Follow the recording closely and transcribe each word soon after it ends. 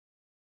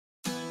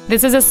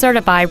This is a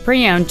certified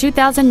pre-owned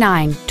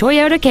 2009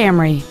 Toyota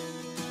Camry.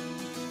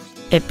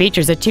 It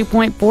features a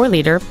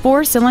 2.4-liter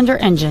four-cylinder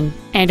engine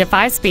and a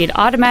 5-speed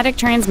automatic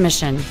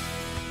transmission.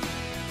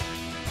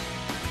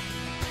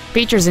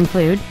 Features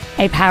include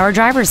a power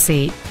driver's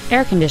seat,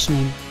 air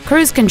conditioning,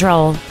 cruise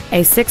control,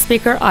 a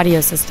 6-speaker audio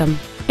system,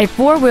 a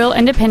 4-wheel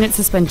independent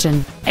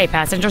suspension, a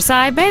passenger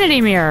side vanity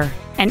mirror,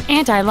 an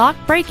anti-lock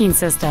braking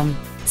system,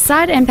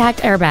 side impact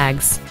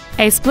airbags,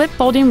 a split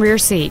folding rear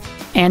seat,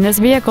 and this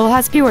vehicle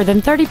has fewer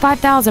than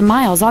 35,000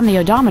 miles on the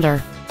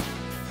odometer.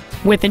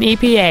 With an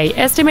EPA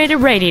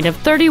estimated rating of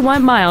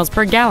 31 miles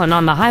per gallon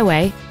on the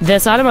highway,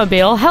 this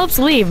automobile helps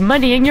leave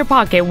money in your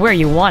pocket where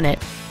you want it.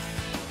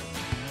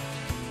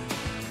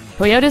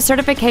 Toyota's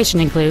certification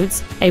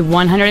includes a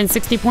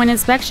 160-point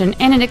inspection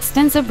and an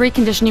extensive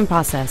reconditioning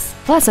process,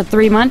 plus a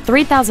 3-month,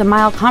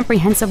 3,000-mile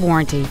comprehensive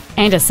warranty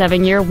and a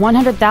 7-year,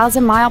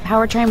 100,000-mile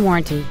powertrain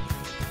warranty.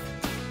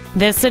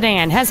 This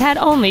sedan has had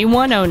only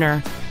one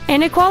owner,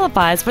 and it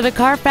qualifies for the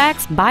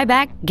Carfax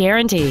buyback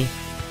guarantee.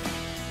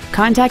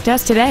 Contact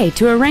us today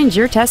to arrange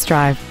your test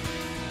drive.